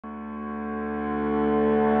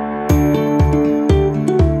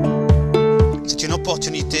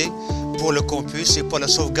opportunité pour le campus et pour la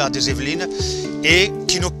sauvegarde des Yvelines et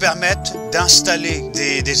qui nous permettent d'installer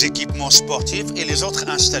des équipements sportifs et les autres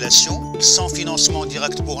installations sans financement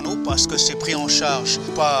direct pour nous parce que c'est pris en charge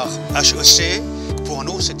par HEC. Pour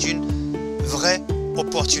nous, c'est une vraie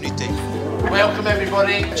opportunité. Welcome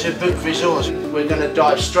everybody to Buc Ressources. We're going to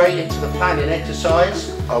dive straight into the planning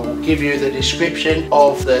exercise. I will give you the description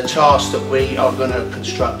of the task that we are going to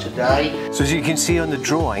construct today. So as you can see on the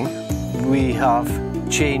drawing, we have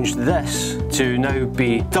changed this to now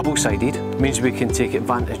be double-sided. It means we can take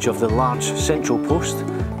advantage of the large central post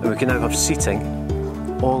and we can now have seating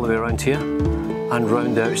all the way around here and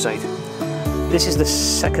round the outside. This is the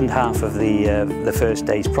second half of the first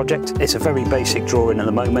day's project. It's a very basic drawing at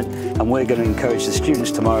the moment, and we're going to encourage the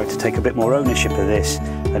students tomorrow to take a bit more ownership of this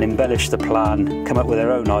and embellish the plan, come up with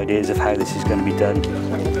their own ideas of how this is going to be done.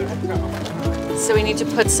 So we need to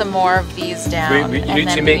put some more of these down, you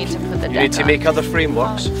need to make other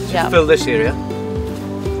frameworks to fill this area,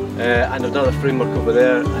 and another framework over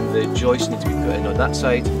there, and the joists need to be put in on that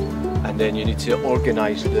side, and then you need to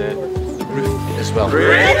organise the roof as well.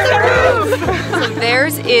 Raise the roof! So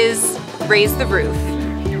theirs is raise the roof,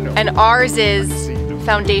 and ours is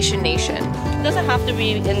Foundation Nation. It doesn't have to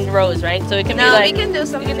be in rows, right? So it can be we like, can do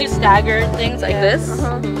something. You can do staggered things like this.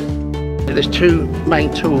 There's two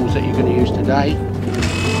main tools that you're going to use today.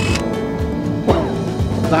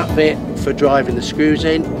 That bit for driving the screws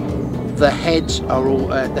in. The heads are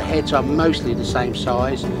mostly the same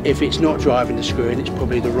size. If it's not driving the screw in, it's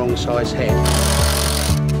probably the wrong size head.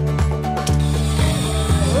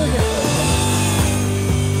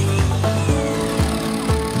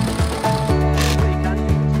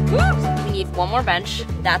 We need one more bench.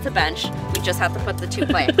 That's a bench. We just have to put the two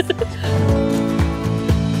planks.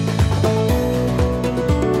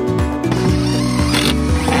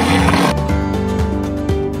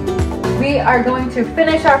 We are going to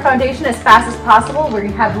finish our foundation as fast as possible.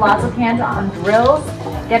 We have lots of hands-on drills.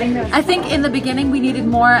 Getting those. I think in the beginning we needed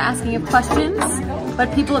more asking of questions,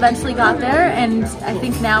 but people eventually got there, and I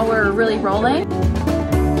think now we're really rolling.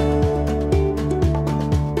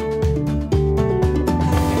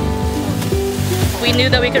 We knew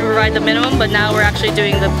that we could provide the minimum, but now we're actually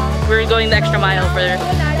we're going the extra mile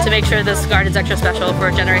to make sure this garden's extra special for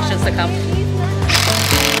generations to come.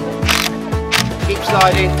 Keep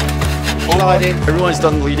sliding. Everyone's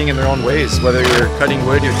done leading in their own ways, whether you're cutting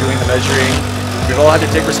wood, you're doing the measuring. We've all had to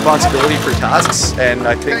take responsibility for tasks, and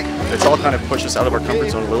I think it's all kind of pushed us out of our comfort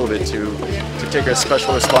zone a little bit to take a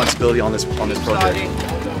special responsibility on this project.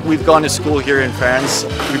 We've gone to school here in France.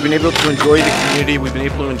 We've been able to enjoy the community. We've been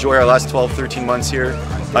able to enjoy our last 12, 13 months here.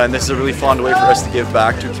 And this is a really fun way for us to give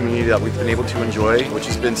back to a community that we've been able to enjoy, which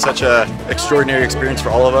has been such an extraordinary experience for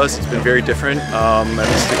all of us. It's been very different, and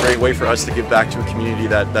this is a great way for us to give back to a community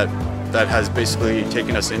that has basically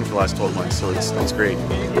taken us in for the last 12 months, so it's great.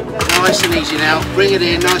 Nice and easy now, bring it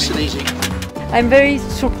in, nice and easy. I'm very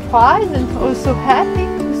surprised and also happy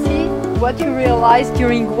to see what you realized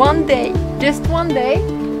during one day, just one day,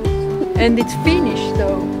 and it's finished,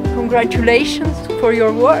 so congratulations for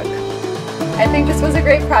your work. I think this was a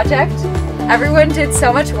great project. Everyone did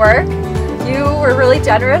so much work. You were really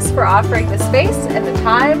generous for offering the space and the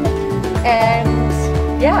time,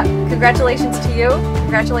 and yeah, congratulations to you.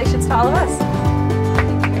 Congratulations to all of us.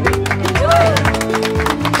 Enjoy!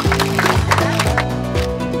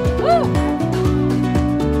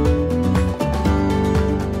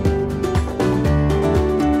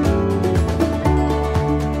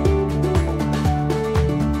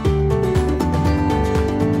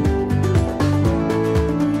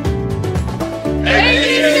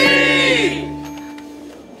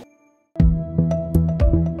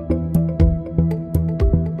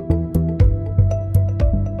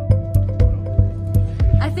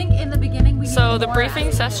 So the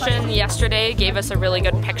briefing session yesterday gave us a really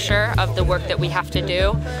good picture of the work that we have to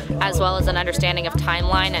do, as well as an understanding of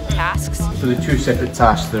timeline and tasks. For the two separate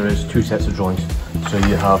tasks, there is two sets of drawings. So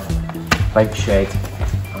you have bike shed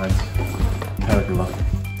and pergola.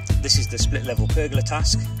 This is the split level pergola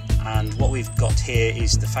task, and what we've got here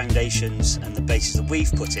is the foundations and the bases that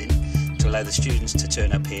we've put in to allow the students to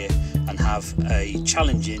turn up here and have a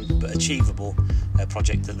challenging but achievable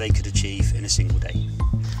project that they could achieve in a single day.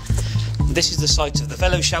 This is the site of the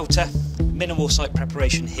velo shelter. Minimal site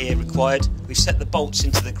preparation here required. We've set the bolts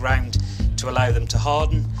into the ground to allow them to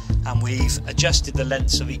harden, and we've adjusted the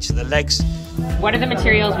lengths of each of the legs. What are the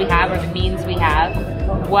materials we have, or the means we have?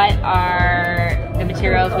 What are the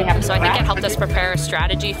materials we have? So I think it helped us prepare a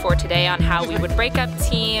strategy for today on how we would break up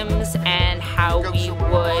teams and how we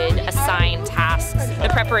would assign tasks. The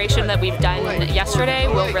preparation that we've done yesterday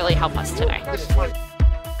will really help us today.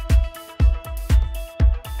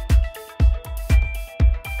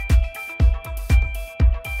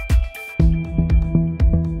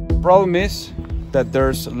 problem is that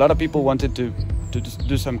there's a lot of people wanted to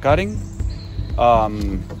do some cutting,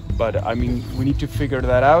 but I mean, we need to figure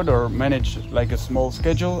that out or manage like a small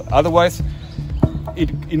schedule. Otherwise,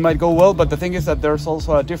 it might go well, but the thing is that there's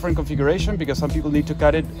also a different configuration because some people need to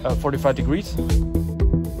cut it 45 degrees.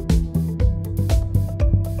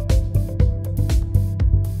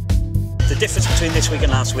 The difference between this week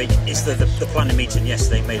and last week is that the planning meeting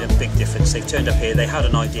yesterday made a big difference. They turned up here, they had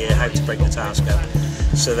an idea how to break the task up,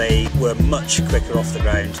 so they were much quicker off the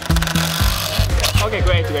ground. Okay,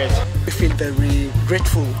 great. We feel very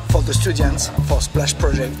grateful for the students, for Splash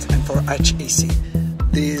Project and for HEC.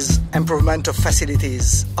 These improvement of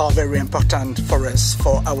facilities are very important for us,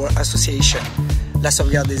 for our association, La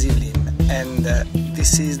Sauvegarde des Yvelines. And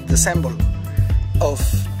this is the symbol of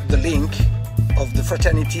the link, of the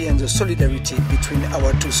fraternity and the solidarity between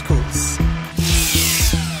our two schools.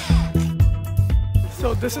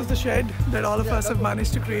 So this is the shed that all of us have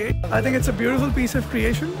managed to create. I think it's a beautiful piece of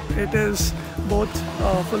creation. It is both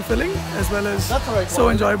fulfilling as well as so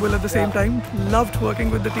enjoyable at the same time. Loved working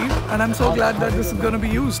with the team, and I'm so glad that this is going to be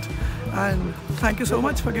used. And thank you so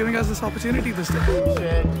much for giving us this opportunity this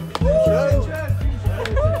day.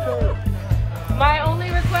 My only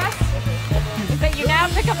request is that you now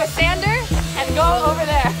pick up a sander and go over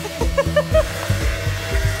there.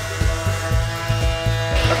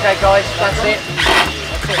 Okay guys, that's it.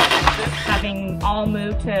 Having all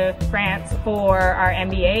moved to France for our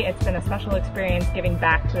MBA, it's been a special experience giving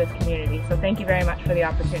back to this community. So thank you very much for the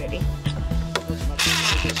opportunity.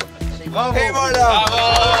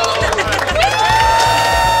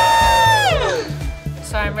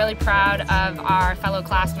 So I'm really proud of our fellow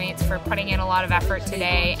classmates for putting in a lot of effort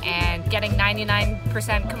today and getting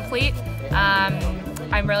 99% complete.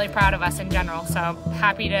 I'm really proud of us in general, so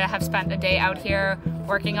happy to have spent a day out here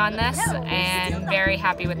working on this and very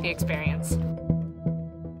happy with the experience.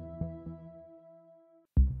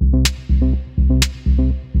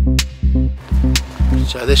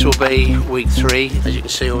 So this will be week 3. As you can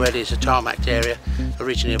see already, it's a tarmac area.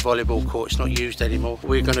 Originally a volleyball court, it's not used anymore.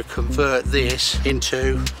 We're going to convert this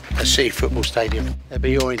into a city football stadium. It'll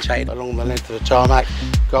be orientated along the length of the tarmac,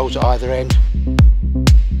 goals at either end.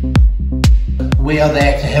 We are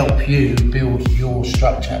there to help you build your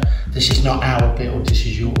structure. This is not our build, this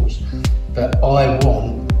is yours. But I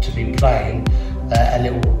want to be playing a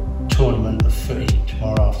little tournament of footy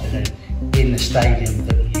tomorrow afternoon in the stadium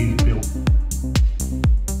that you built.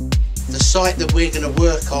 The site that we're going to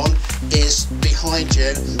work on is behind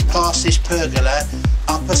you, past this pergola,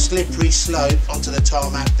 up a slippery slope onto the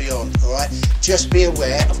tarmac beyond, alright? Just be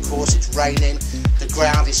aware, of course it's raining, the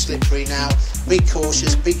ground is slippery now, be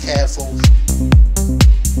cautious, be careful.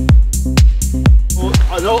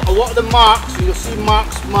 I know a lot of the marks, and you'll see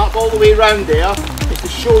marks marked all the way around there, is to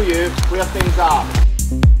show you where things are.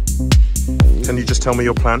 Can you just tell me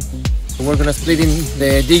your plan? So we're gonna split in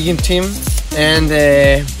the digging team and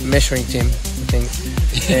the measuring team, I think.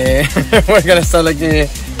 We're gonna start like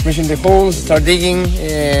measuring the holes, start digging,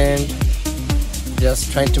 and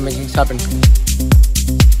just trying to make things happen.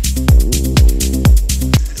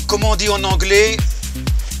 Comme on dit en anglais,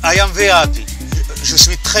 I am very happy. Je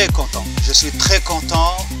suis très content. Je suis très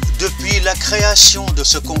content. Depuis la création de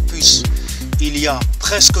ce campus, il y a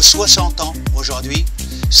presque 60 ans aujourd'hui,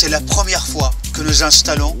 c'est la première fois que nous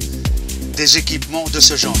installons des équipements de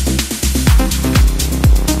ce genre.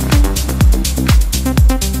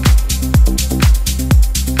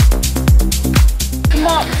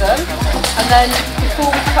 Mark them, and then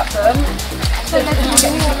before we cut them, so that you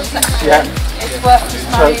get into the section, it's worth just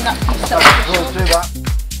marrying that piece up. We'll do that.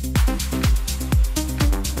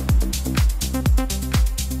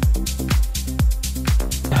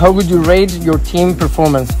 How would you rate your team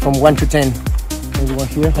performance from 1 to 10? Everyone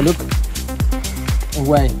here, a look.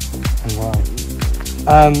 Away. Wow.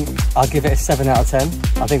 I'll give it a 7 out of 10.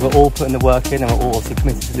 I think we're all putting the work in and we're all obviously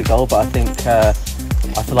committed to the goal, but I think I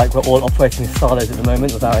feel like we're all operating in silos at the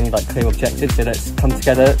moment without any clear objectives. So let's come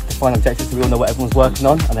together, define objectives so we all know what everyone's working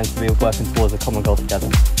on, and then to be working towards a common goal together.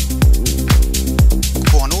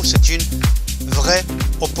 Pour nous, c'est une vraie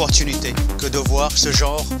opportunité que de voir ce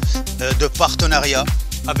genre de partenariat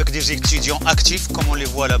avec des étudiants actifs comme on les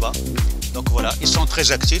voit là-bas. Donc voilà, ils sont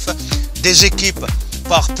très actifs. Des équipes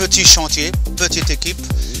par petits chantiers, petites équipes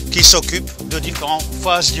qui s'occupent de différentes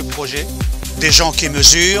phases du projet. Des gens qui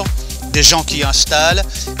mesurent, des gens qui installent,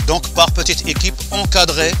 donc par petites équipes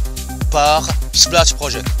encadrées par Splash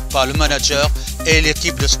Project, par le manager et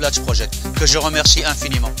l'équipe de Splash Project, que je remercie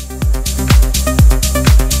infiniment.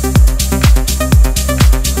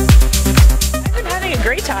 I'm having a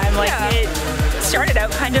great time. It started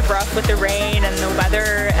out kind of rough with the rain and the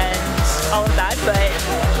weather, and all of that, but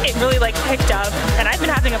it really like picked up and I've been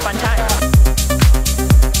having a fun time.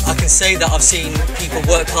 I can say that I've seen people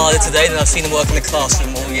work harder today than I've seen them work in the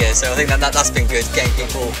classroom all year, so I think that's been good, getting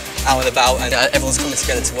people out and about, and everyone's coming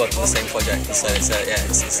together to work on the same project, so it's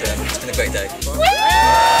been a great day.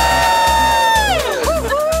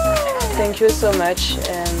 Thank you so much,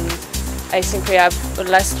 and I think we have the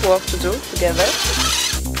last work to do together.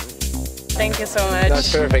 Thank you so much.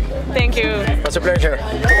 That's perfect. Thank you. It's a pleasure.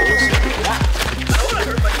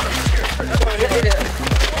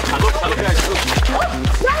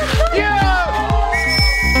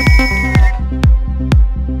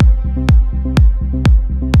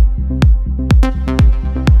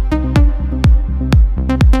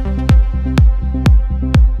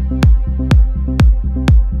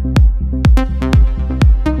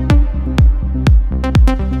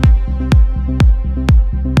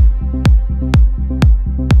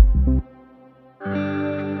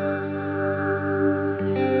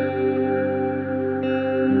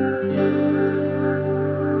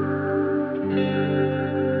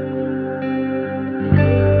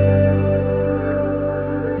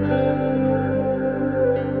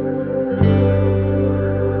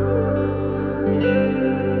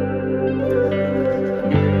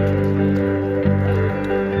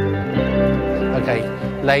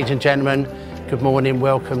 Ladies and gentlemen, good morning,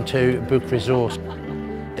 welcome to Buc Ressources.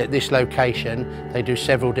 At this location, they do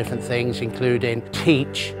several different things, including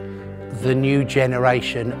teach the new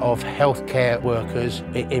generation of healthcare workers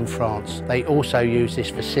in France. They also use this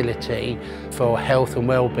facility for health and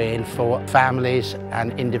well-being for families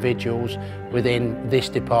and individuals within this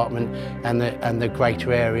department and the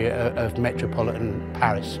greater area of metropolitan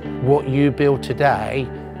Paris. What you build today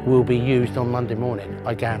will be used on Monday morning,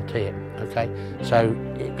 I guarantee it, okay? So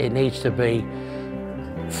it needs to be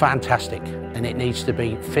fantastic and it needs to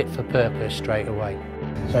be fit for purpose straight away.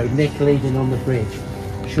 So Nick leading on the bridge,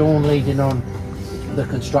 Sean leading on the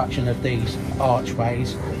construction of these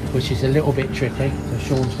archways, which is a little bit tricky, so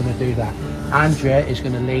Sean's going to do that. Andrea is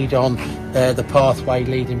going to lead on the pathway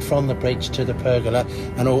leading from the bridge to the pergola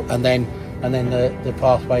and then the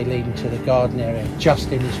pathway leading to the garden area.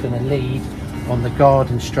 Justin is going to lead on the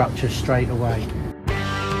garden structure straight away.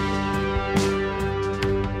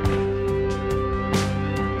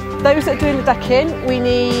 Those that are doing the decking, we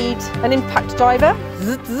need an impact driver,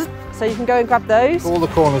 so you can go and grab those. All the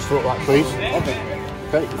corners to look like trees.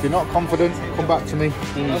 Okay, if you're not confident, come back to me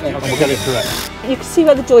and we'll get it correct. You can see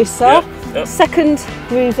where the joists are. Yep. Second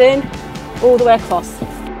groove in, all the way across.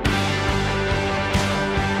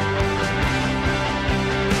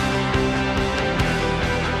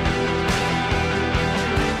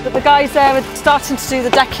 The guys there are starting to do the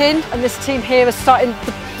decking, and this team here is starting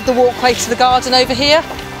the walkway to the garden over here.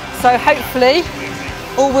 So hopefully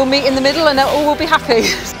all will meet in the middle and all will be happy.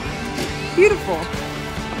 Beautiful.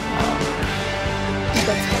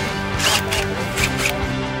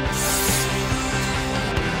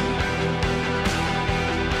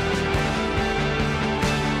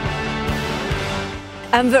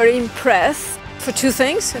 I'm very impressed for two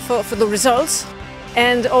things, for the results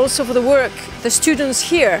and also for the work the students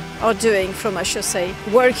here are doing from HEC,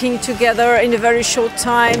 working together in a very short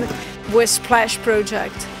time with Splash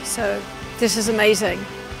project. So this is amazing.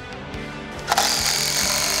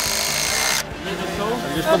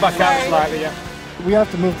 Just go back out slightly, yeah. We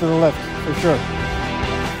have to move to the left, for sure.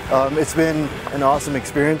 It's been an awesome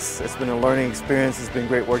experience. It's been a learning experience. It's been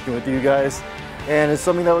great working with you guys. And it's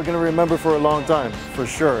something that we're going to remember for a long time, for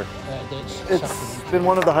sure. It's been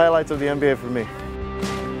one of the highlights of the MBA for me.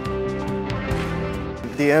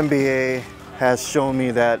 The MBA has shown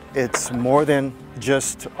me that it's more than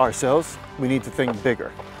just ourselves. We need to think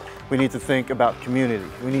bigger. We need to think about community.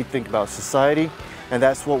 We need to think about society, and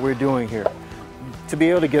that's what we're doing here. To be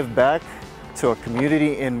able to give back to a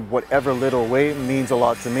community in whatever little way means a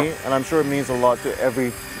lot to me, and I'm sure it means a lot to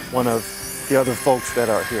every one of the other folks that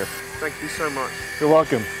are here. Thank you so much. You're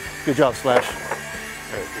welcome. Good job, Splash.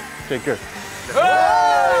 Take care.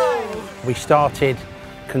 We started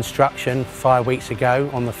construction 5 weeks ago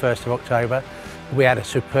on the 1st of October. We had a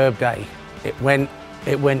superb day. It went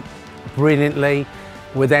brilliantly.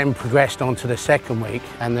 We then progressed on to the second week,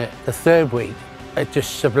 and the third week, it's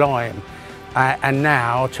just sublime. And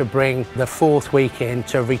now to bring the fourth week in,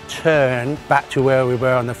 to return back to where we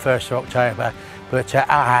were on the 1st of October, but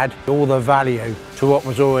to add all the value to what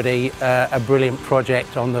was already a brilliant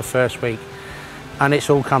project on the first week. And it's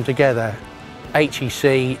all come together.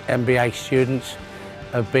 HEC MBA students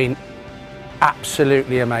have been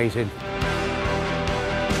absolutely amazing.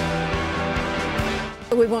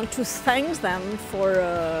 We want to thank them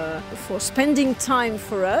for spending time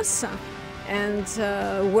for us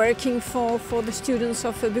and working for the students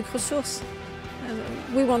of Buc Ressources.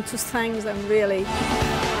 We want to thank them really.